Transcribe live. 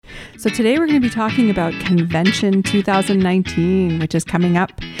So today we're going to be talking about Convention 2019, which is coming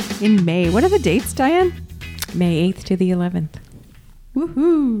up in May. What are the dates, Diane? May 8th to the 11th.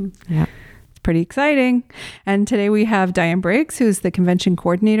 Woohoo! Yeah. It's pretty exciting. And today we have Diane Briggs, who's the convention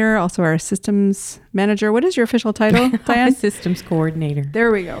coordinator, also our systems manager. What is your official title, Diane? Office Systems Coordinator.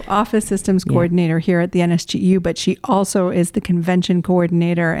 There we go. Office Systems Coordinator here at the NSGU, but she also is the convention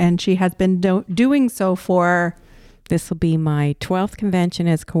coordinator, and she has been doing so for... This will be my 12th convention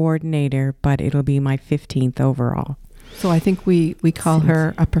as coordinator, but it'll be my 15th overall. So I think we call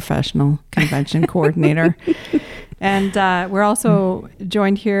her a professional convention coordinator. And we're also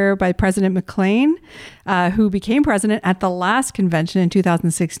joined here by President MacLean, who became president at the last convention in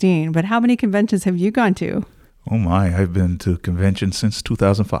 2016. But how many conventions have you gone to? Oh my, I've been to conventions since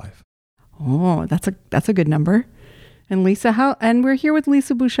 2005. Oh, that's a good number. And Lisa, and we're here with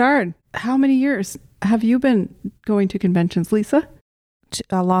Lisa Bouchard. How many years have you been going to conventions, Lisa?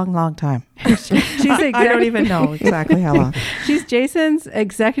 A long time. I don't even know exactly how long. She's Jason's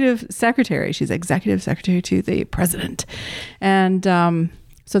executive secretary. She's executive secretary to the president. And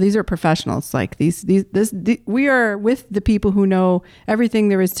so these are professionals. Like we are with the people who know everything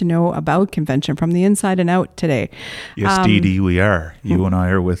there is to know about convention from the inside and out today. Yes, Deedee, we are. You and I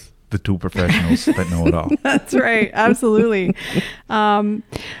are with the two professionals that know it all. That's right. Absolutely.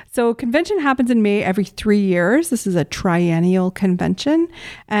 So convention happens in May every 3 years. This is a triennial convention.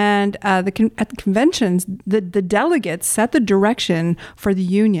 And at the conventions, the delegates set the direction for the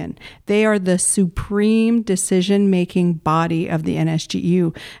union. They are the supreme decision-making body of the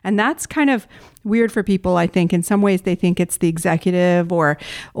NSGU. And that's kind of weird for people, I think. In some ways, they think it's the executive or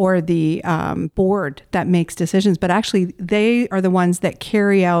the board that makes decisions. But actually, they are the ones that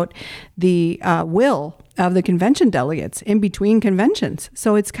carry out the will of the convention delegates in between conventions.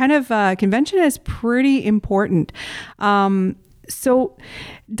 So it's kind of, convention is pretty important. So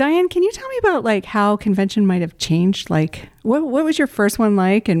Diane, can you tell me about like how convention might have changed? Like what was your first one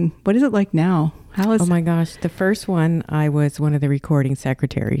like and what is it like now? Oh my gosh. The first one, I was one of the recording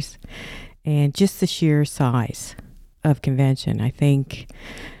secretaries, and just the sheer size of convention. I think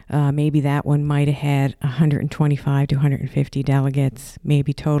maybe that one might have had 125 to 150 delegates.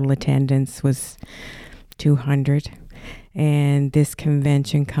 Maybe total attendance was 200. And this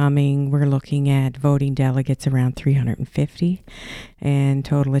convention coming, we're looking at voting delegates around 350 and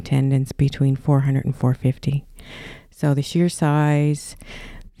total attendance between 400 and 450. So the sheer size,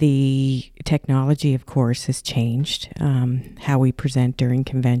 the technology, of course, has changed, how we present during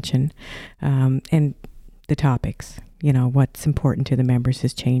convention, and the topics, what's important to the members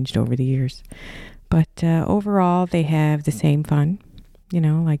has changed over the years. But overall, they have the same fun.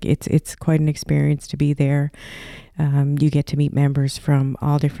 It's quite an experience to be there. You get to meet members from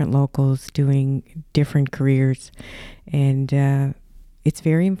all different locals doing different careers. And it's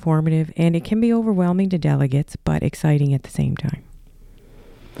very informative, and it can be overwhelming to delegates, but exciting at the same time.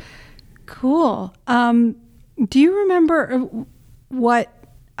 Cool. Do you remember what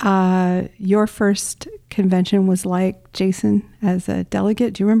your first convention was like, Jason, as a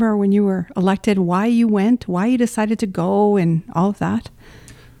delegate? Do you remember when you were elected, why you went, why you decided to go and all of that?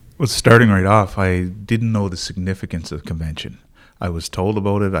 Well, starting right off, I didn't know the significance of convention. I was told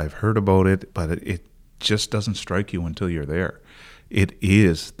about it, I've heard about it, but it just doesn't strike you until you're there. It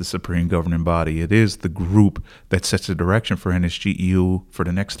is the supreme governing body. It is the group that sets the direction for NSGU for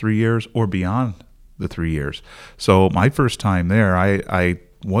the next 3 years or beyond the 3 years. So my first time there, I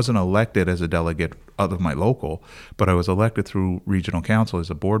wasn't elected as a delegate out of my local, but I was elected through regional council as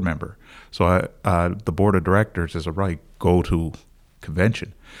a board member. So the board of directors is a right go to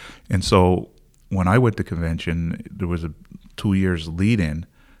convention. And so when I went to convention, there was a 2 years lead-in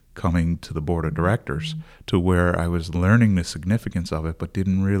coming to the board of directors to where I was learning the significance of it, but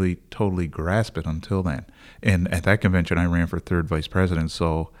didn't really totally grasp it until then. And at that convention, I ran for third vice president,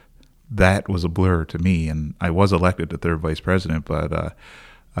 so that was a blur to me. And I was elected to third vice president, but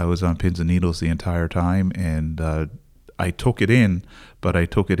I was on pins and needles the entire time, and I took it in, but I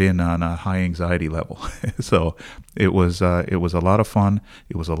took it in on a high anxiety level. So it was a lot of fun.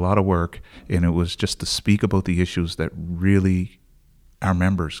 It was a lot of work, and it was just to speak about the issues that really our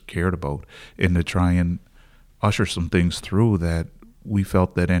members cared about, and to try and usher some things through that we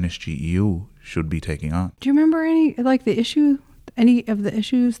felt that NSGU should be taking on. Do you remember any of the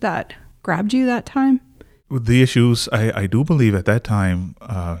issues that grabbed you that time? The issues, I do believe at that time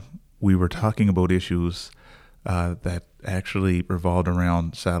we were talking about issues that actually revolved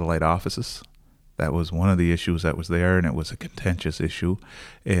around satellite offices. That was one of the issues that was there, and it was a contentious issue,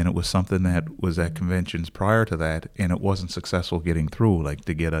 and it was something that was at conventions prior to that, and it wasn't successful getting through, like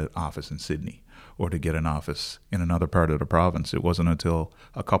to get an office in Sydney or to get an office in another part of the province. It wasn't until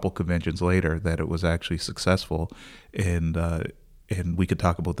a couple conventions later that it was actually successful, and we could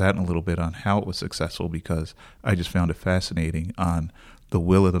talk about that in a little bit on how it was successful, because I just found it fascinating on the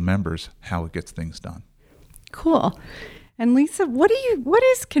will of the members, how it gets things done. Cool. And Lisa, what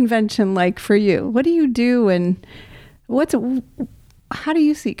is convention like for you? What do you do, and how do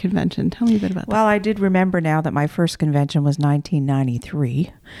you see convention? Tell me a bit about that. Well, I did remember now that my first convention was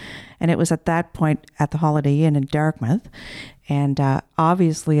 1993, and it was at that point at the Holiday Inn in Dartmouth, and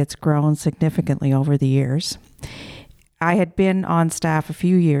obviously it's grown significantly over the years. I had been on staff a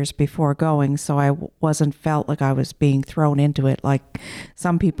few years before going, so I wasn't felt like I was being thrown into it like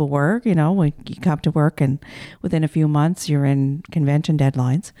some people were. You know, when you come to work and within a few months you're in convention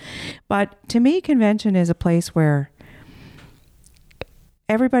deadlines. But to me, convention is a place where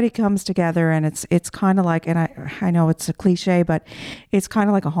everybody comes together, and it's kind of like, and I know it's a cliche, but it's kind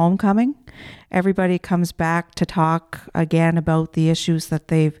of like a homecoming. Everybody comes back to talk again about the issues that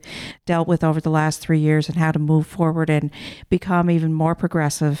they've dealt with over the last 3 years and how to move forward and become even more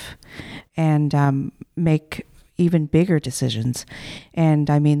progressive and make even bigger decisions. And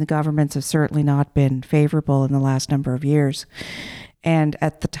I mean, the governments have certainly not been favorable in the last number of years. And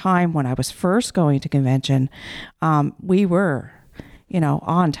at the time when I was first going to convention, we were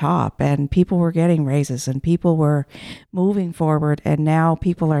on top, and people were getting raises and people were moving forward, and now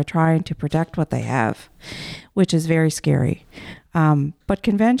people are trying to protect what they have, which is very scary. But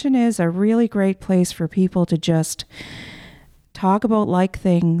convention is a really great place for people to just talk about like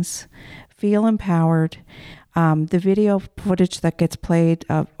things, feel empowered. The video footage that gets played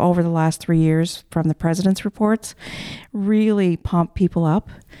over the last 3 years from the president's reports really pump people up.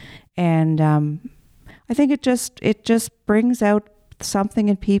 And I think it just brings out something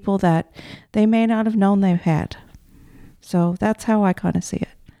in people that they may not have known they've had. So that's how I kind of see it.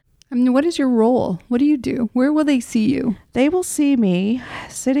 I mean, what is your role? What do you do? Where will they see you? They will see me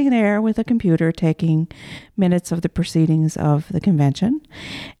sitting there with a computer taking minutes of the proceedings of the convention,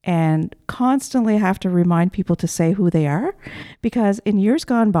 and constantly have to remind people to say who they are, because in years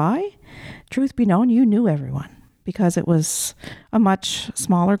gone by, truth be known, you knew everyone, because it was a much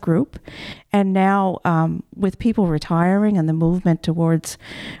smaller group. And now with people retiring and the movement towards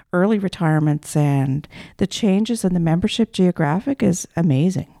early retirements and the changes in the membership geographic is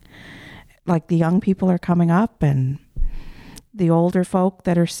amazing. Like, the young people are coming up, and the older folk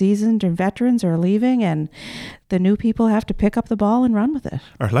that are seasoned and veterans are leaving, and the new people have to pick up the ball and run with it.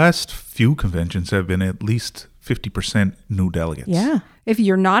 Our last few conventions have been at least 50% new delegates. Yeah. If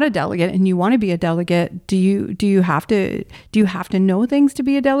you're not a delegate and you want to be a delegate, do you have to know things to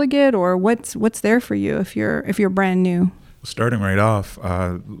be a delegate, or what's there for you if you're brand new? Starting right off,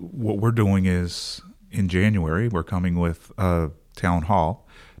 what we're doing is in January we're coming with a town hall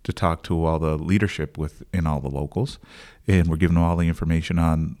to talk to all the leadership within all the locals, and we're giving them all the information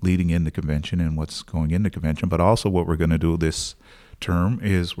on leading into convention and what's going into convention. But also what we're going to do this term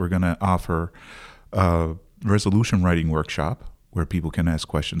is we're going to offer a resolution writing workshop where people can ask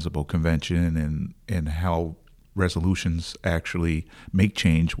questions about convention and how resolutions actually make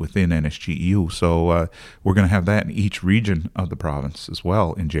change within NSGEU. So we're going to have that in each region of the province as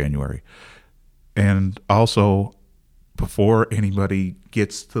well in January. And also, before anybody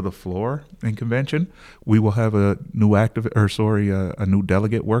gets to the floor in convention, we will have a new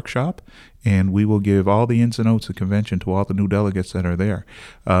delegate workshop, and we will give all the ins and outs of convention to all the new delegates that are there.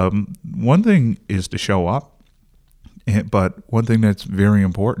 One thing is to show up, but one thing that's very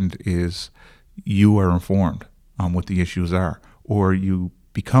important is you are informed on what the issues are, or you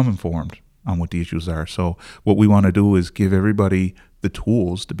become informed on what the issues are. So what we want to do is give everybody the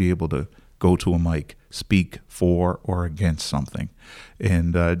tools to be able to go to a mic, speak for or against something,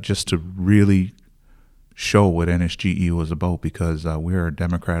 and just to really show what NSGEU is about, because we're a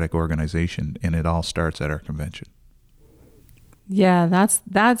democratic organization, and it all starts at our convention. Yeah,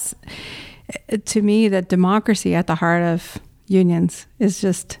 that's to me, that democracy at the heart of unions is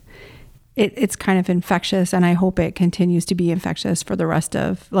just, it's kind of infectious, and I hope it continues to be infectious for the rest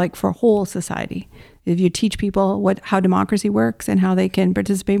of, for whole society. If you teach people how democracy works and how they can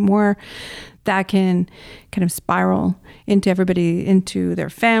participate more, that can kind of spiral into everybody, into their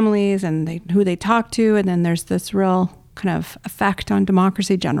families and who they talk to, and then there's this real kind of effect on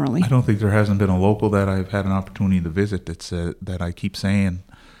democracy generally. I don't think there hasn't been a local that I've had an opportunity to visit that I keep saying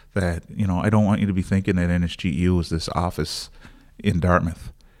that, I don't want you to be thinking that NSGEU is this office in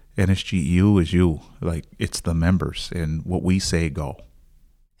Dartmouth. NSGEU is you. It's the members, and what we say go.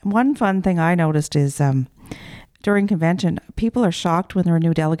 One fun thing I noticed is during convention, people are shocked when they're a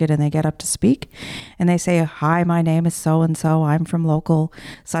new delegate and they get up to speak and they say, "Hi, my name is so and so. I'm from local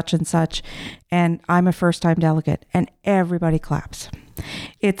such and such, and I'm a first-time delegate," and everybody claps.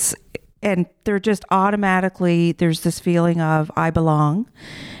 And they're just automatically, there's this feeling of I belong,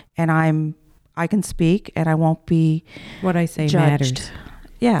 and I can speak, and I won't be What I say judged. matters.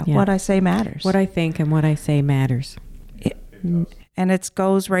 Yeah, Yeah. what I say matters. What I think and what I say matters. And it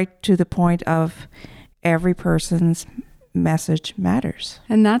goes right to the point of every person's message matters.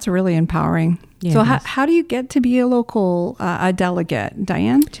 And that's really empowering. Yeah, So it is. how do you get to be a local a delegate?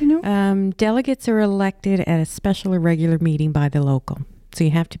 Diane, do you know? Delegates are elected at a special or regular meeting by the local. So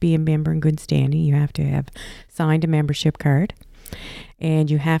you have to be a member in good standing. You have to have signed a membership card.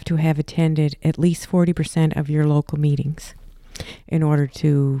 And you have to have attended at least 40% of your local meetings in order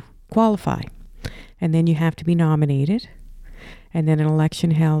to qualify. And then you have to be nominated. And then an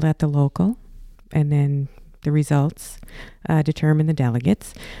election held at the local. And then the results determine the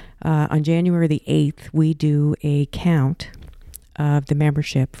delegates. On January the 8th, we do a count of the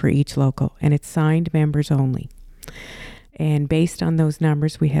membership for each local. And it's signed members only. And based on those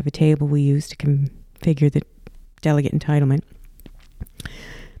numbers, we have a table we use to configure the delegate entitlement.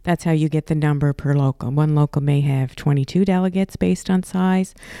 That's how you get the number per local. One local may have 22 delegates based on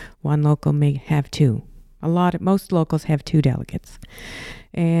size. One local may have 2. Most locals have 2 delegates.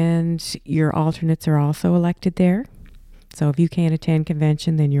 And your alternates are also elected there. So if you can't attend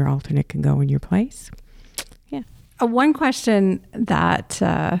convention, then your alternate can go in your place. Yeah. One question that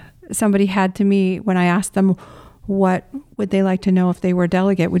somebody had to me when I asked them what would they like to know if they were a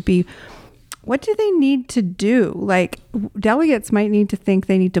delegate would be, what do they need to do? Like, delegates might need to think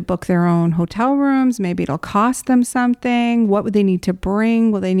they need to book their own hotel rooms. Maybe it'll cost them something. What would they need to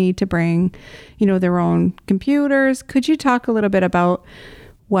bring? Will they need to bring, their own computers? Could you talk a little bit about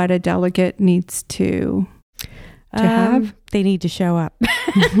what a delegate needs to have? They need to show up.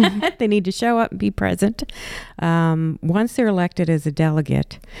 They need to show up and be present. Once they're elected as a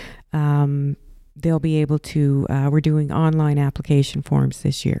delegate, they'll be able to, we're doing online application forms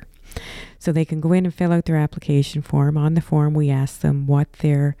this year. So they can go in and fill out their application form. On the form, we ask them what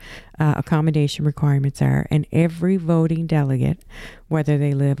their accommodation requirements are. And every voting delegate, whether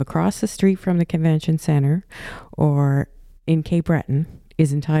they live across the street from the convention center or in Cape Breton,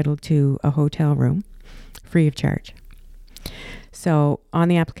 is entitled to a hotel room free of charge. So on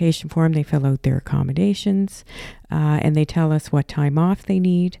the application form, they fill out their accommodations and they tell us what time off they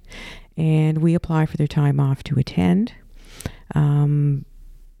need. And we apply for their time off to attend.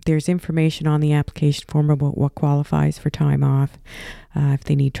 There's information on the application form about what qualifies for time off, if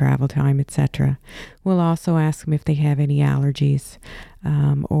they need travel time, etc. We'll also ask them if they have any allergies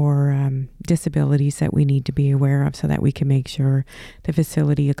or disabilities that we need to be aware of so that we can make sure the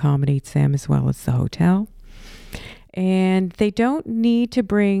facility accommodates them as well as the hotel. And they don't need to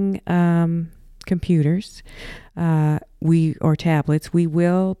bring computers or tablets. We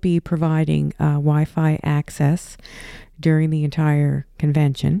will be providing Wi-Fi access during the entire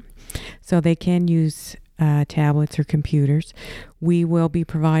convention, so they can use tablets or computers. We will be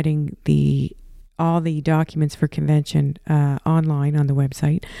providing all the documents for convention online on the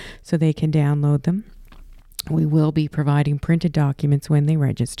website, so they can download them. We will be providing printed documents when they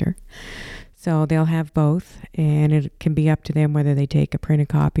register. So they'll have both, and it can be up to them whether they take a printed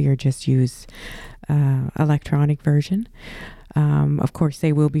copy or just use electronic version. Of course,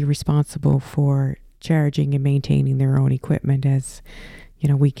 they will be responsible for charging and maintaining their own equipment, as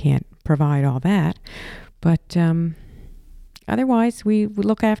we can't provide all that. But otherwise, we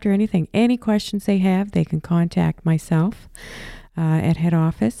look after anything. Any questions they have, they can contact myself at head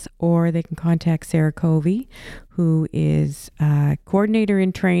office, or they can contact Sarah Covey, who is coordinator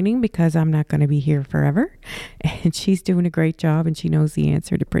in training, because I'm not going to be here forever. And she's doing a great job, and she knows the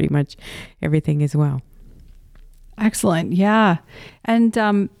answer to pretty much everything as well. Excellent. Yeah.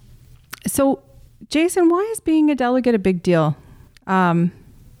 And so, Jason, why is being a delegate a big deal? Why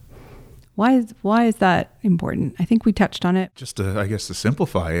is that important? I think we touched on it. Just to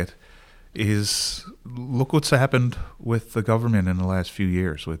simplify it, is look what's happened with the government in the last few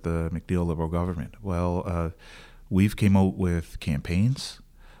years with the McNeil Liberal government. Well, we've came out with campaigns.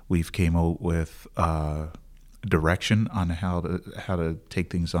 We've came out with direction on how to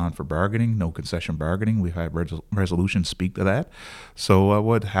take things on for bargaining, no concession bargaining. We've had resolutions speak to that. So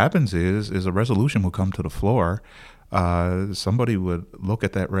what happens is a resolution will come to the floor. Somebody would look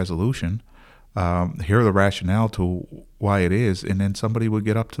at that resolution, hear the rationale to why it is, and then somebody would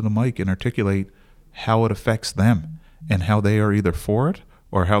get up to the mic and articulate how it affects them and how they are either for it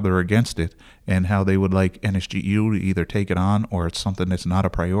or how they're against it, and how they would like NSGU to either take it on or it's something that's not a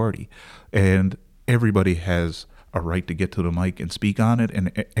priority. And everybody has a right to get to the mic and speak on it,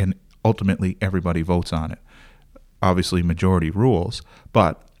 and ultimately everybody votes on it. Obviously, majority rules,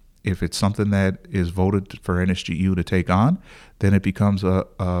 but if it's something that is voted for NSGU to take on, then it becomes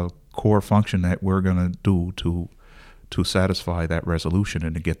a core function that we're going to do to satisfy that resolution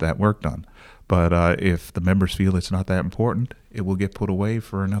and to get that work done. But if the members feel it's not that important, it will get put away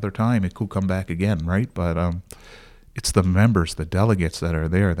for another time. It could come back again, right? But it's the members, the delegates that are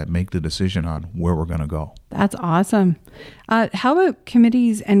there that make the decision on where we're going to go. That's awesome. How about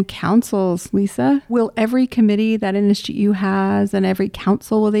committees and councils, Lisa? Will every committee that NSGU has and every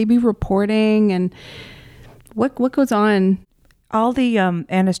council, will they be reporting? And what goes on? All the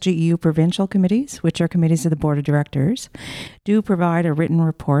NSGU provincial committees, which are committees of the board of directors, do provide a written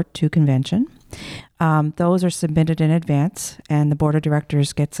report to convention. Those are submitted in advance, and the board of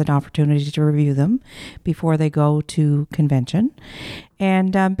directors gets an opportunity to review them before they go to convention.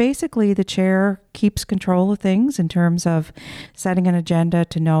 And basically, the chair keeps control of things in terms of setting an agenda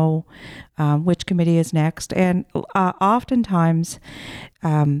to know which committee is next. And oftentimes,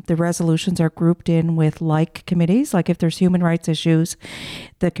 the resolutions are grouped in with like committees. Like if there's human rights issues,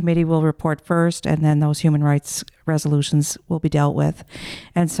 the committee will report first, and then those human rights resolutions will be dealt with,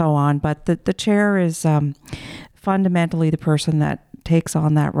 and so on. But the chair is fundamentally the person that takes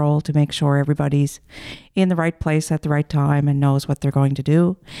on that role to make sure everybody's in the right place at the right time and knows what they're going to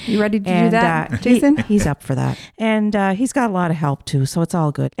do. You ready to do that, Jason? He's up for that. And he's got a lot of help too, so it's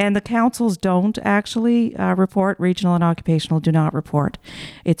all good. And the councils don't actually report. Regional and occupational do not report.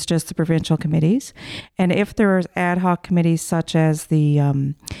 It's just the provincial committees. And if there's ad hoc committees such as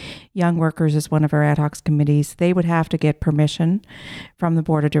the Young Workers is one of our ad hoc committees, they would have to get permission from the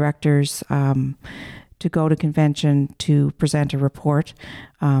board of directors to go to convention to present a report.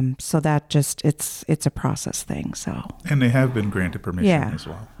 So that just, it's a process thing. So. And they have been granted permission as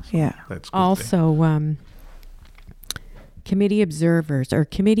well. So yeah. That's good. Also, committee observers or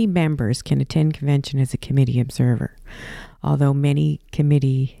committee members can attend convention as a committee observer. Although many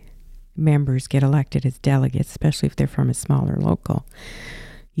committee members get elected as delegates, especially if they're from a smaller local,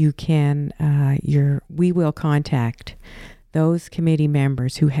 you can, we will contact those committee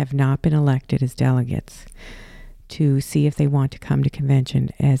members who have not been elected as delegates to see if they want to come to convention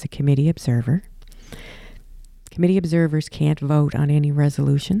as a committee observer. Committee observers can't vote on any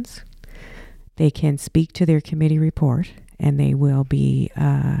resolutions. They can speak to their committee report, and they will be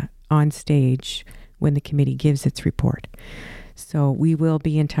on stage when the committee gives its report. So we will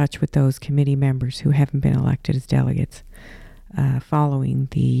be in touch with those committee members who haven't been elected as delegates following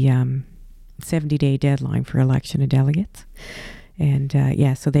the 70-day deadline for election of delegates. And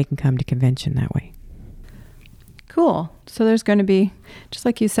so they can come to convention that way. Cool. So there's going to be, just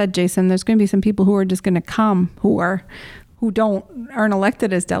like you said, Jason, there's going to be some people who are just going to come who aren't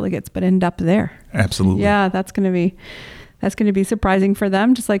elected as delegates but end up there. Absolutely. Yeah, that's going to be surprising for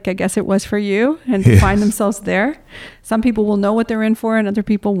them, just like I guess it was for you, and to find themselves there. Some people will know what they're in for and other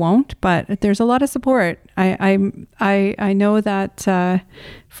people won't, but there's a lot of support. I know that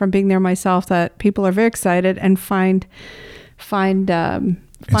from being there myself, that people are very excited and find support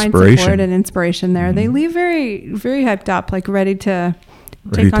and inspiration there. Mm-hmm. They leave very, very hyped up, like ready to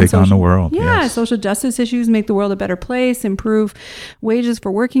take on the world. Yeah, yes. Social justice issues, make the world a better place, improve wages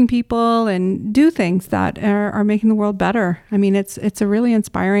for working people, and do things that are making the world better. I mean, it's a really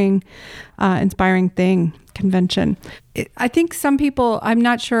inspiring thing, convention. I think some people, I'm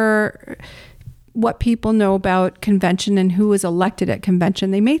not sure what people know about convention and who is elected at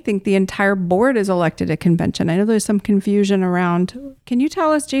convention. They may think the entire board is elected at convention. I know there's some confusion around. Can you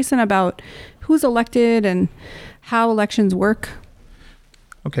tell us, Jason, about who's elected and how elections work?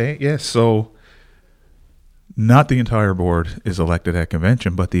 Okay, yes. So not the entire board is elected at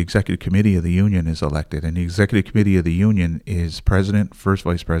convention, but the executive committee of the union is elected. And the executive committee of the union is president, first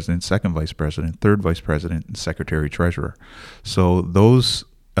vice president, second vice president, third vice president, and secretary treasurer. So those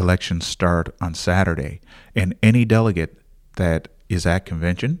elections start on Saturday, and any delegate that is at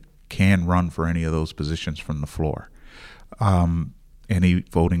convention can run for any of those positions from the floor. Any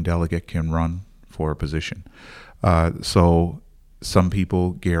voting delegate can run for a position. So some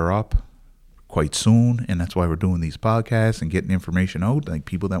people gear up quite soon, and that's why we're doing these podcasts and getting information out. Like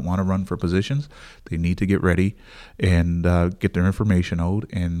people that want to run for positions, they need to get ready and get their information out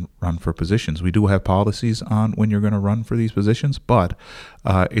and run for positions. We do have policies on when you're going to run for these positions, but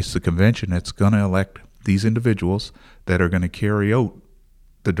it's the convention that's going to elect these individuals that are going to carry out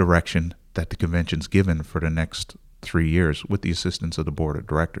the direction that the convention's given for the next 3 years, with the assistance of the board of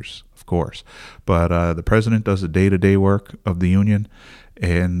directors, of course. But the president does the day-to-day work of the union,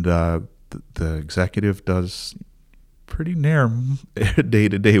 and the executive does pretty near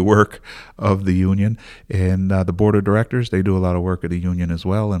day-to-day work of the union. And the board of directors, they do a lot of work at the union as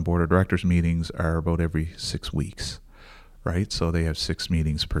well. And board of directors meetings are about every 6 weeks, right? So they have 6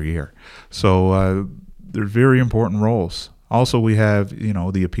 meetings per year. So they're very important roles. Also, we have,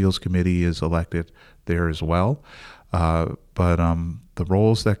 the appeals committee is elected there as well. But the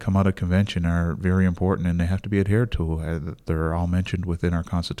roles that come out of convention are very important, and they have to be adhered to. They're all mentioned within our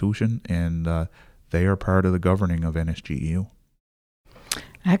Constitution, and they are part of the governing of NSGEU.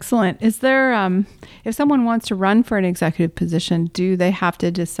 Excellent. Is there, if someone wants to run for an executive position, do they have to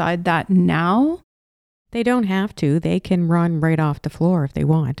decide that now? They don't have to. They can run right off the floor if they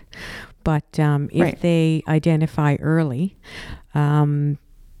want. But if they identify early, they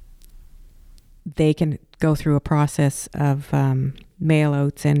can go through a process of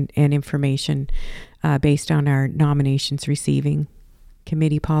mail-outs and information based on our nominations receiving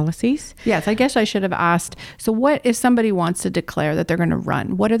committee policies. Yes, I guess I should have asked. So what if somebody wants to declare that they're going to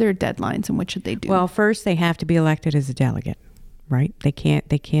run? What are their deadlines and what should they do? Well, first they have to be elected as a delegate, right? They can't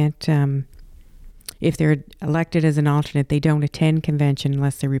if they're elected as an alternate, they don't attend convention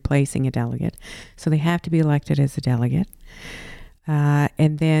unless they're replacing a delegate. So they have to be elected as a delegate.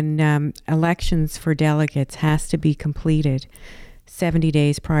 And then elections for delegates has to be completed 70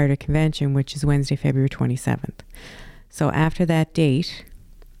 days prior to convention, which is Wednesday, February 27th. So after that date,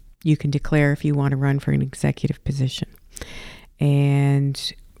 you can declare if you want to run for an executive position.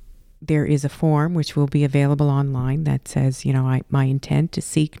 And there is a form which will be available online that says, my intent to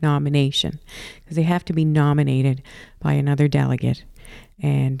seek nomination, because they have to be nominated by another delegate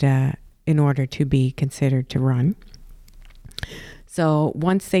and in order to be considered to run. So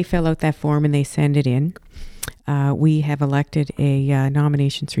once they fill out that form and they send it in, we have elected a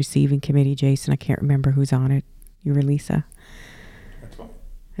nominations receiving committee. Jason, I can't remember who's on it. You or Lisa? That's fine.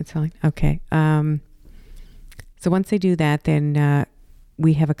 That's fine. Okay. So once they do that, then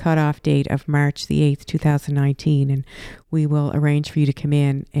we have a cutoff date of March the 8th, 2019, and we will arrange for you to come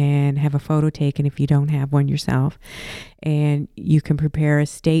in and have a photo taken if you don't have one yourself. And you can prepare a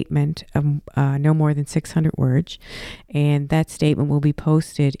statement of no more than 600 words, and that statement will be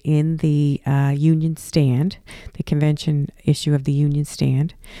posted in the Union Stand, the convention issue of the Union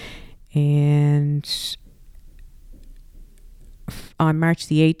Stand. And on March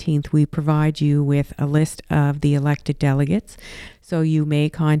the 18th, we provide you with a list of the elected delegates. So you may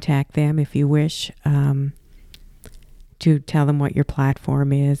contact them if you wish to tell them what your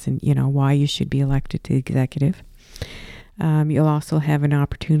platform is and, why you should be elected to executive. You'll also have an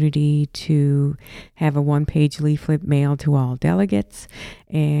opportunity to have a one-page leaflet mailed to all delegates,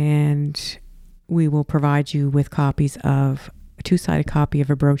 and we will provide you with copies of a 2-sided copy of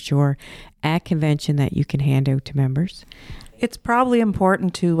a brochure at convention that you can hand out to members. It's probably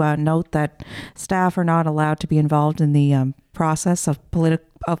important to note that staff are not allowed to be involved in the process of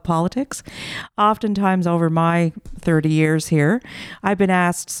politics. Oftentimes over my 30 years here, I've been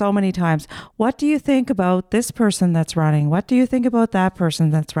asked so many times, what do you think about this person that's running? What do you think about that person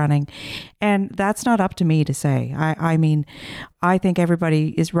that's running? And that's not up to me to say. I mean, I think everybody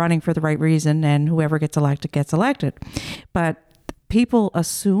is running for the right reason, and whoever gets elected gets elected. But people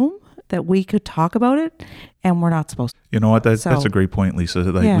assume that we could talk about it, and we're not supposed to. You know what? That's a great point, Lisa.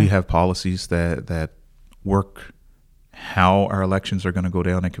 We have policies that work how our elections are going to go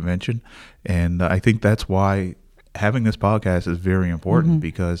down at convention. And I think that's why having this podcast is very important,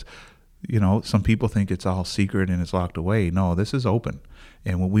 because, some people think it's all secret and it's locked away. No, this is open.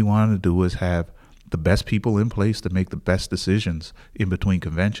 And what we want to do is have the best people in place to make the best decisions in between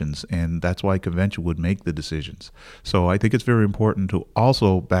conventions. And that's why convention would make the decisions. So I think it's very important to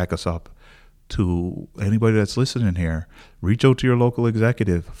also back us up to anybody that's listening here. Reach out to your local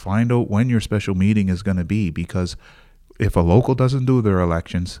executive. Find out when your special meeting is going to be, because if a local doesn't do their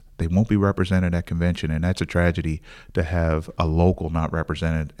elections, they won't be represented at convention. And that's a tragedy, to have a local not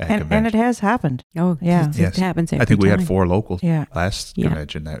represented at convention. And it has happened. Oh, yeah. It happens every time. I think we had 4 locals last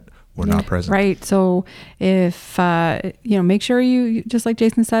convention that were not present. Right. So if, make sure you, just like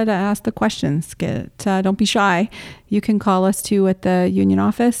Jason said, ask the questions. Don't be shy. You can call us too at the union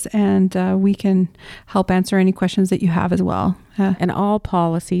office, and we can help answer any questions that you have as well. And all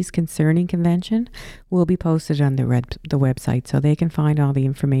policies concerning convention will be posted on the website, so they can find all the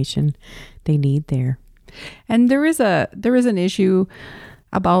information they need there. And there is an issue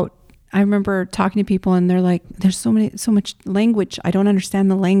about, I remember talking to people and they're like, there's so much language. I don't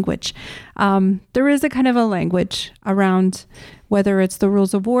understand the language. There is a kind of a language around whether it's the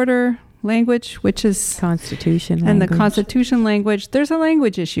rules of order language, which is Constitution and language. The Constitution language. There's a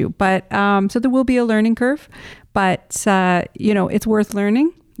language issue, but so there will be a learning curve, but it's worth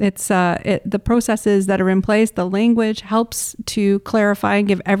learning. It's the processes that are in place. The language helps to clarify and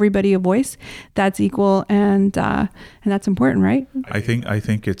give everybody a voice that's equal, and that's important, right? I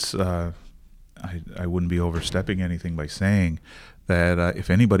think it's. I wouldn't be overstepping anything by saying that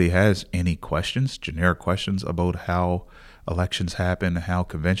if anybody has any questions, generic questions about how elections happen, how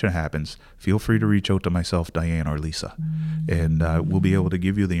convention happens, feel free to reach out to myself, Diane, or Lisa, and we'll be able to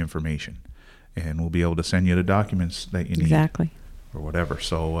give you the information, and we'll be able to send you the documents that you need. Exactly. Or whatever.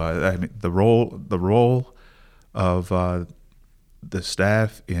 So I mean, the role of the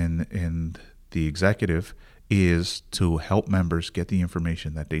staff in the executive is to help members get the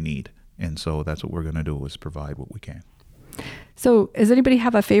information that they need, and so that's what we're going to do, is provide what we can. So does anybody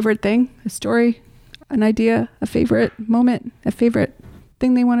have a favorite thing, a story, an idea, a favorite moment, a favorite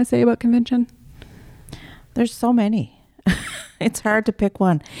thing they want to say about convention? There's so many. It's hard to pick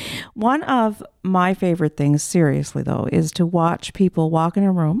one. One of my favorite things, seriously though, is to watch people walk in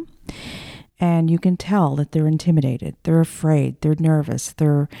a room and you can tell that they're intimidated, they're afraid, they're nervous,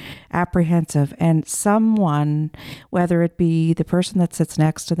 they're apprehensive, and someone, whether it be the person that sits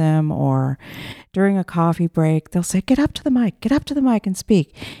next to them or during a coffee break, they'll say, get up to the mic and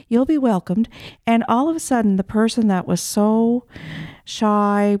speak. You'll be welcomed. And all of a sudden, the person that was so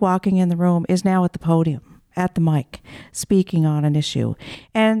shy walking in the room is now at the podium, at the mic, speaking on an issue.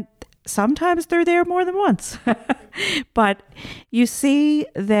 And sometimes they're there more than once. But you see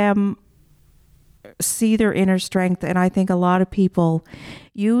them see their inner strength, and I think a lot of people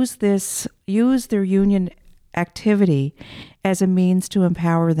use their union activity as a means to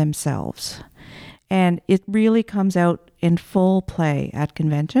empower themselves. And it really comes out in full play at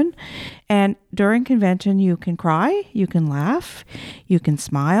convention. And during convention, you can cry, you can laugh, you can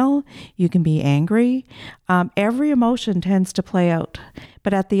smile, you can be angry. Every emotion tends to play out.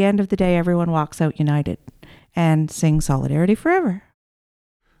 But at the end of the day, everyone walks out united and sings Solidarity Forever.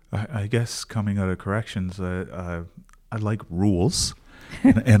 I guess coming out of corrections, I like rules.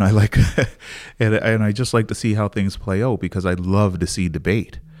 and I like and I just like to see how things play out, because I love to see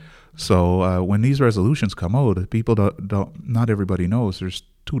debate. So when these resolutions come out, people not everybody knows there's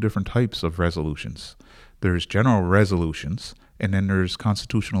two different types of resolutions. There's general resolutions, and then there's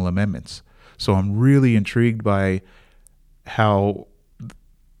constitutional amendments. So I'm really intrigued by how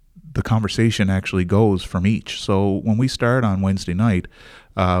the conversation actually goes from each. So when we start on Wednesday night,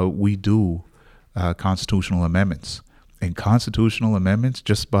 we do constitutional amendments. And constitutional amendments,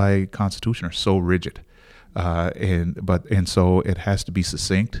 just by Constitution, are so rigid, and so it has to be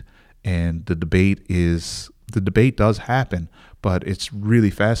succinct. And the debate does happen, but it's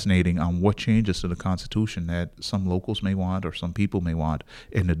really fascinating on what changes to the Constitution that some locals may want or some people may want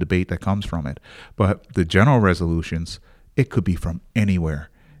in the debate that comes from it. But the general resolutions, it could be from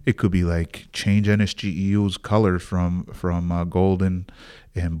anywhere. It could be like change NSGEU's color from gold and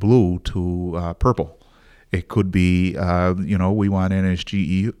blue to purple. It could be, we want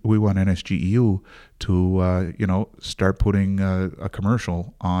NSGEU to, start putting a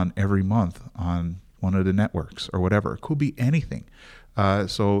commercial on every month on one of the networks or whatever. It could be anything.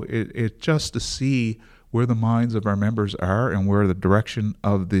 So it just to see where the minds of our members are and where the direction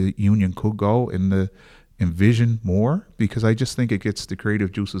of the union could go and to envision more, because I just think it gets the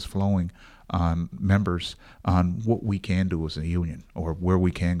creative juices flowing on members on what we can do as a union or where we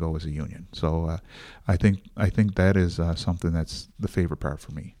can go as a union. So I think that is something that's the favorite part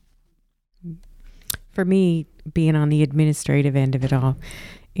for me. For me, being on the administrative end of it all,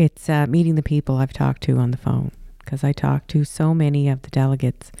 it's meeting the people I've talked to on the phone, because I talk to so many of the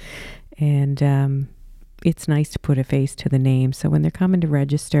delegates, and it's nice to put a face to the name. So when they're coming to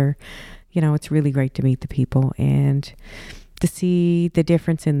register, it's really great to meet the people and to see the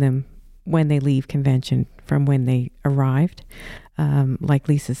difference in them when they leave convention from when they arrived. Like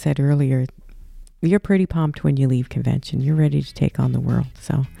Lisa said earlier, you're pretty pumped when you leave convention. You're ready to take on the world.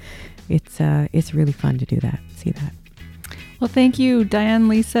 So it's really fun to do that, see that. Well, thank you, Diane,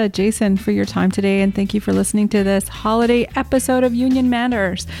 Lisa, Jason, for your time today. And thank you for listening to this holiday episode of Union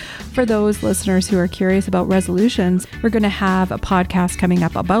Matters. For those listeners who are curious about resolutions, we're going to have a podcast coming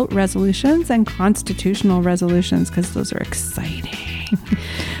up about resolutions and constitutional resolutions, because those are exciting.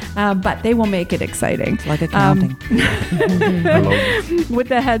 But they will make it exciting. It's like accounting. With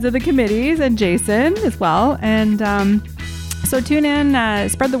the heads of the committees and Jason as well. And so tune in,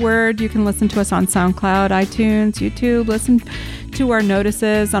 spread the word. You can listen to us on SoundCloud, iTunes, YouTube. Listen to our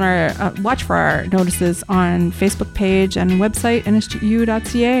notices on our, watch for our notices on Facebook page and website,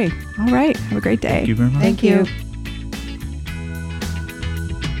 nsgu.ca. All right. Have a great day. Thank you very much. Thank you.